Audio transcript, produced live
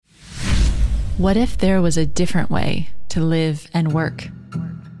What if there was a different way to live and work?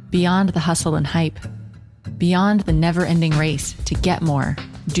 Beyond the hustle and hype, beyond the never-ending race to get more,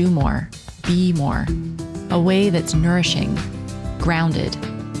 do more, be more. A way that's nourishing, grounded,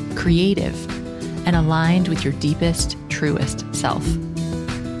 creative, and aligned with your deepest, truest self.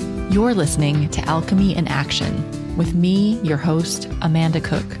 You're listening to Alchemy in Action with me, your host, Amanda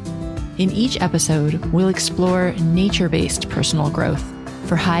Cook. In each episode, we'll explore nature-based personal growth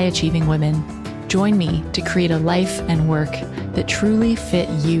for high-achieving women. Join me to create a life and work that truly fit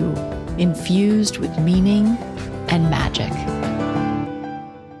you, infused with meaning and magic.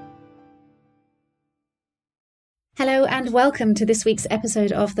 Hello and welcome to this week's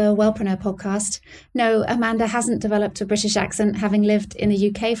episode of the Wellpreneur podcast. No, Amanda hasn't developed a British accent, having lived in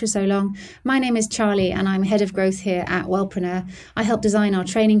the UK for so long. My name is Charlie and I'm head of growth here at Wellpreneur. I help design our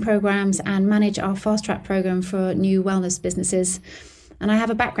training programs and manage our fast track program for new wellness businesses. And I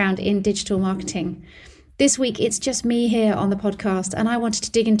have a background in digital marketing. This week, it's just me here on the podcast, and I wanted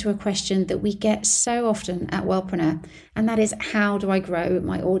to dig into a question that we get so often at Wellpreneur, and that is, how do I grow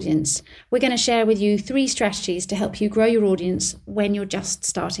my audience? We're going to share with you 3 strategies to help you grow your audience when you're just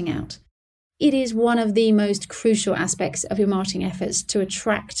starting out. It is one of the most crucial aspects of your marketing efforts to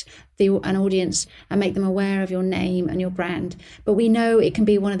attract an audience and make them aware of your name and your brand. But we know it can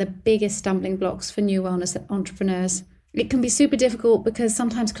be one of the biggest stumbling blocks for new wellness entrepreneurs. It can be super difficult because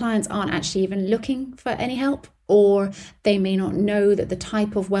sometimes clients aren't actually even looking for any help, or they may not know that the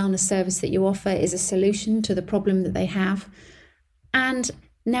type of wellness service that you offer is a solution to the problem that they have. And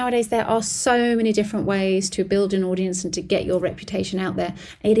nowadays there are so many different ways to build an audience and to get your reputation out there.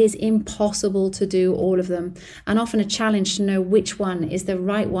 It is impossible to do all of them, and often a challenge to know which one is the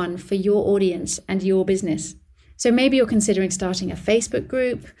right one for your audience and your business. So maybe you're considering starting a Facebook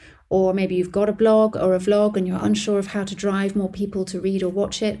group, or maybe you've got a blog or a vlog and you're unsure of how to drive more people to read or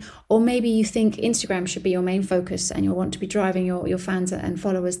watch it. Or maybe you think Instagram should be your main focus and you'll want to be driving your fans and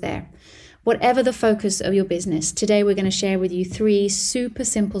followers there. Whatever the focus of your business, today we're going to share with you 3 super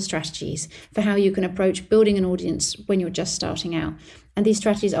simple strategies for how you can approach building an audience when you're just starting out. And these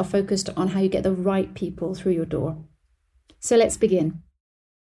strategies are focused on how you get the right people through your door. So let's begin.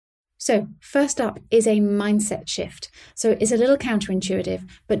 So first up is a mindset shift. So it's a little counterintuitive,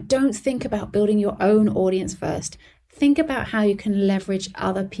 but don't think about building your own audience first. Think about how you can leverage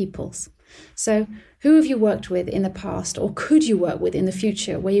other people's. So who have you worked with in the past, or could you work with in the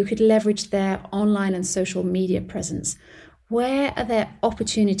future, where you could leverage their online and social media presence? Where are there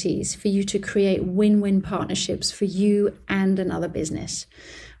opportunities for you to create win-win partnerships for you and another business?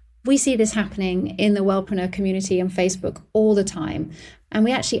 We see this happening in the Wellpreneur community on Facebook all the time. And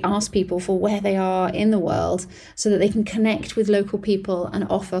we actually ask people for where they are in the world so that they can connect with local people and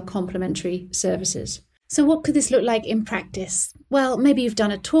offer complementary services. So what could this look like in practice? Well, maybe you've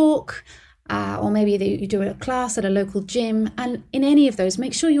done a talk, or maybe you do a class at a local gym. And in any of those,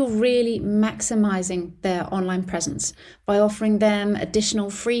 make sure you're really maximizing their online presence by offering them additional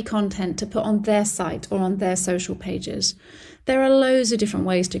free content to put on their site or on their social pages. There are loads of different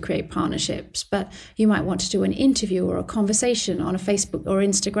ways to create partnerships, but you might want to do an interview or a conversation on a Facebook or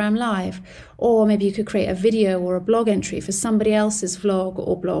Instagram Live, or maybe you could create a video or a blog entry for somebody else's vlog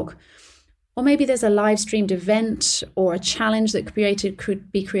or blog. Or maybe there's a live streamed event or a challenge that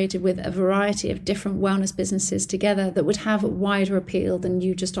could be created with a variety of different wellness businesses together that would have a wider appeal than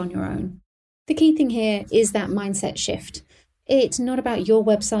you just on your own. The key thing here is that mindset shift. It's not about your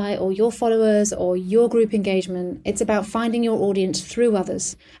website or your followers or your group engagement. It's about finding your audience through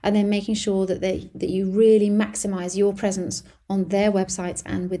others and then making sure that you really maximize your presence on their websites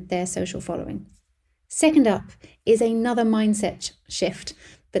and with their social following. Second up is another mindset shift,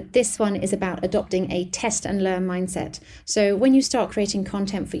 but this one is about adopting a test and learn mindset. So when you start creating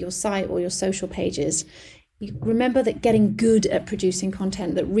content for your site or your social pages, remember that getting good at producing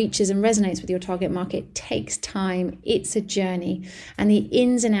content that reaches and resonates with your target market takes time. It's a journey. And the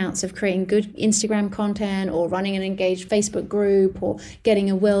ins and outs of creating good Instagram content or running an engaged Facebook group or getting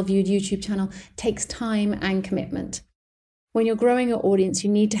a well-viewed YouTube channel takes time and commitment. When you're growing your audience, you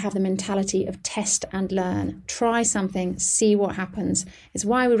need to have the mentality of test and learn. Try something, see what happens. It's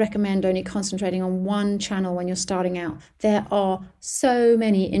why we recommend only concentrating on one channel when you're starting out. There are so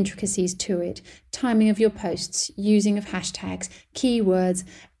many intricacies to it. Timing of your posts, using of hashtags, keywords,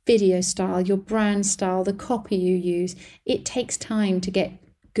 video style, your brand style, the copy you use. It takes time to get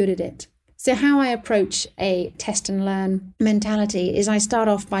good at it. So how I approach a test and learn mentality is I start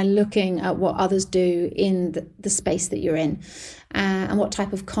off by looking at what others do in the space that you're in and what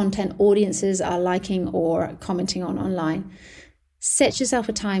type of content audiences are liking or commenting on online. Set yourself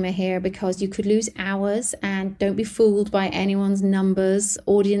a timer here because you could lose hours, and don't be fooled by anyone's numbers.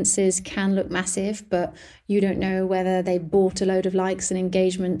 Audiences can look massive, but you don't know whether they bought a load of likes and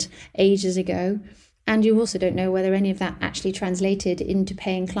engagement ages ago. And you also don't know whether any of that actually translated into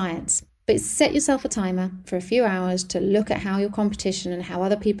paying clients. But set yourself a timer for a few hours to look at how your competition and how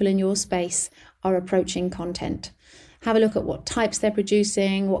other people in your space are approaching content. Have a look at what types they're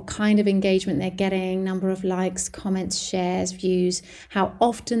producing, what kind of engagement they're getting, number of likes, comments, shares, views, how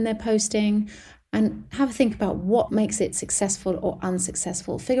often they're posting, and have a think about what makes it successful or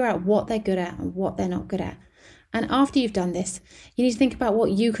unsuccessful. Figure out what they're good at and what they're not good at. And after you've done this, you need to think about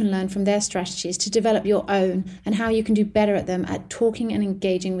what you can learn from their strategies to develop your own and how you can do better at them at talking and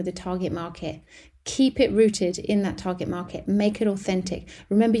engaging with the target market. Keep it rooted in that target market. Make it authentic.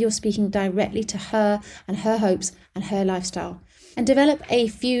 Remember, you're speaking directly to her and her hopes and her lifestyle. And develop a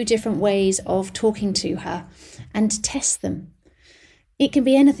few different ways of talking to her and test them. It can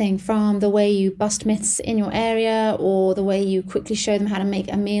be anything from the way you bust myths in your area or the way you quickly show them how to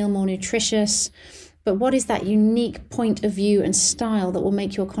make a meal more nutritious. But what is that unique point of view and style that will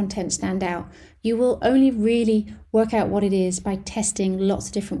make your content stand out? You will only really work out what it is by testing lots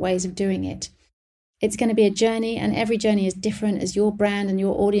of different ways of doing it. It's going to be a journey, and every journey is different as your brand and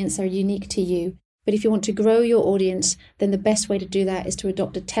your audience are unique to you. But if you want to grow your audience, then the best way to do that is to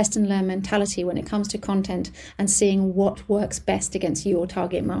adopt a test and learn mentality when it comes to content and seeing what works best against your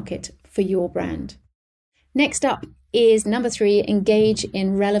target market for your brand. Next up is number 3, engage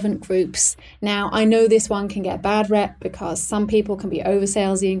in relevant groups. Now, I know this one can get a bad rep because some people can be over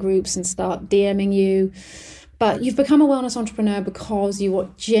salesy in groups and start DMing you. But you've become a wellness entrepreneur because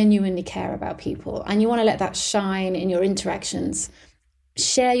you genuinely care about people and you want to let that shine in your interactions.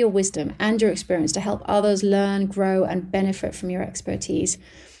 Share your wisdom and your experience to help others learn, grow, and benefit from your expertise.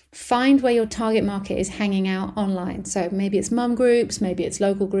 Find where your target market is hanging out online. So maybe it's mum groups, maybe it's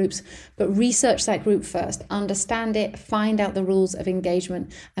local groups, but research that group first. Understand it, find out the rules of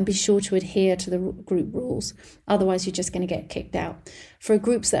engagement, and be sure to adhere to the group rules. Otherwise, you're just going to get kicked out. For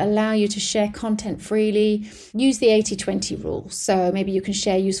groups that allow you to share content freely, use the 80-20 rule. So maybe you can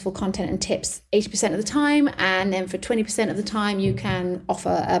share useful content and tips 80% of the time, and then for 20% of the time, you can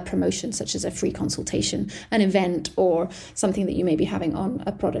offer a promotion such as a free consultation, an event, or something that you may be having on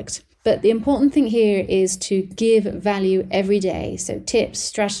a product. But the important thing here is to give value every day. So tips,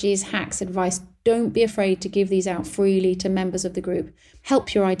 strategies, hacks, advice. Don't be afraid to give these out freely to members of the group.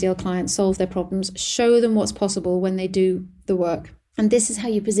 Help your ideal client solve their problems. Show them what's possible when they do the work. And this is how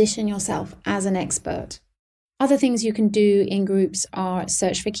you position yourself as an expert. Other things you can do in groups are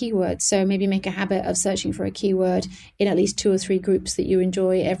search for keywords. So maybe make a habit of searching for a keyword in at least 2 or 3 groups that you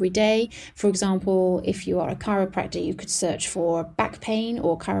enjoy every day. For example, if you are a chiropractor, you could search for back pain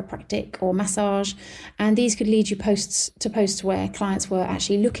or chiropractic or massage. And these could lead you to posts where clients were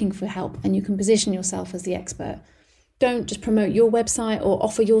actually looking for help, and you can position yourself as the expert. Don't just promote your website or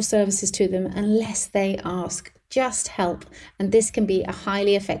offer your services to them unless they ask. Just help. And this can be a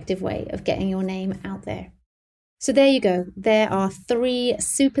highly effective way of getting your name out there. So there you go. There are 3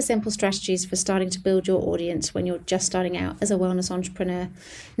 super simple strategies for starting to build your audience when you're just starting out as a wellness entrepreneur.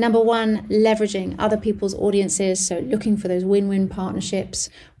 Number 1, leveraging other people's audiences. So looking for those win-win partnerships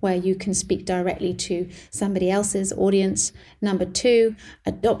where you can speak directly to somebody else's audience. Number 2,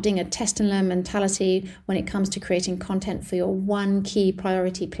 adopting a test and learn mentality when it comes to creating content for your one key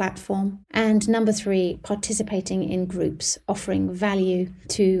priority platform. And number 3, participating in groups, offering value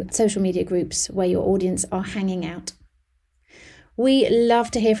to social media groups where your audience are hanging out. We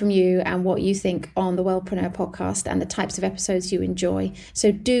love to hear from you and what you think on the Wellpreneur podcast and the types of episodes you enjoy.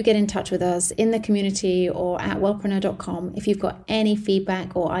 So do get in touch with us in the community or at wellpreneur.com if you've got any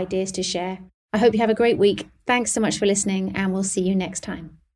feedback or ideas to share. I hope you have a great week. Thanks so much for listening, and we'll see you next time.